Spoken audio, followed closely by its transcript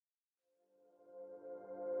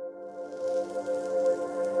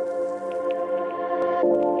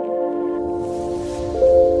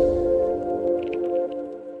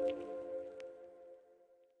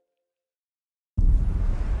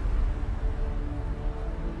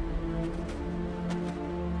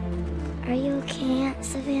Are you okay, Aunt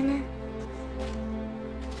Savannah?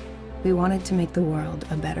 We wanted to make the world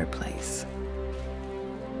a better place.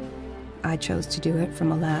 I chose to do it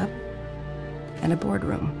from a lab and a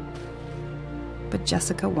boardroom. But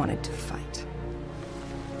Jessica wanted to fight.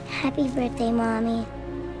 Happy birthday, Mommy.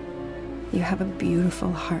 You have a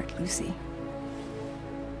beautiful heart, Lucy.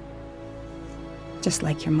 Just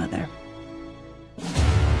like your mother.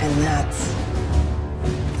 And that's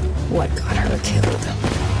what got her killed.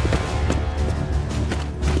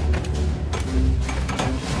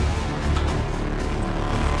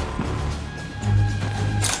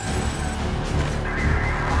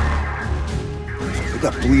 They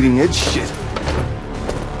got bleeding edge shit.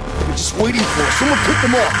 We're just waiting for us. Someone pick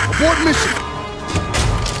them up. Abort mission.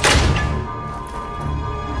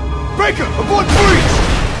 Baker, abort breach!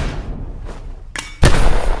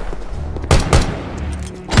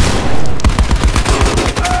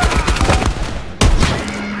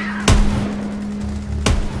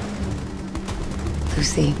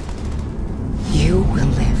 Lucy, you will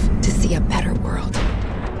live to see a better world.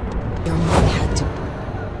 Your mom had to.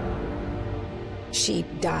 She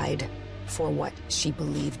died for what she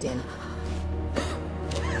believed in.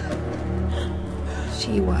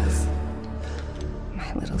 She was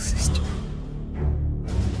my little sister.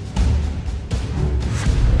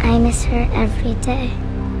 I miss her every day.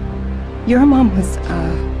 Your mom was,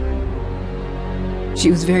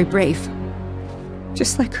 she was very brave.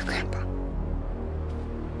 Just like her grandpa.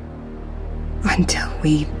 Until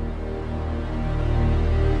we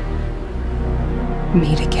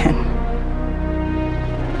meet again.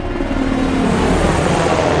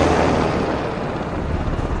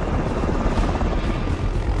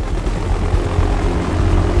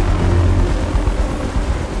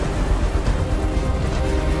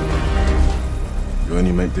 You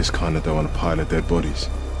only make this kind of dough on a pile of dead bodies.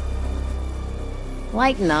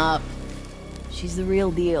 Lighten up. She's the real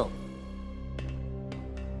deal.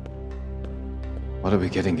 What are we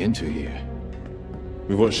getting into here?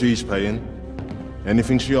 With what she's paying.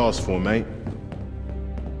 Anything she asks for, mate.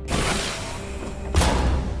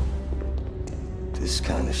 This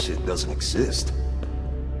kind of shit doesn't exist.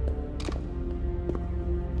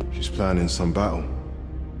 She's planning some battle.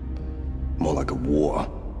 More like a war.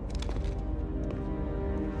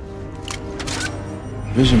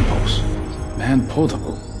 Vision pulse. Man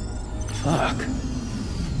portable. Fuck.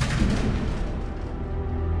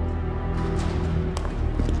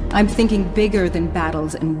 I'm thinking bigger than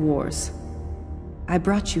battles and wars. I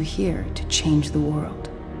brought you here to change the world.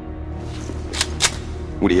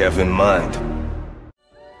 What do you have in mind?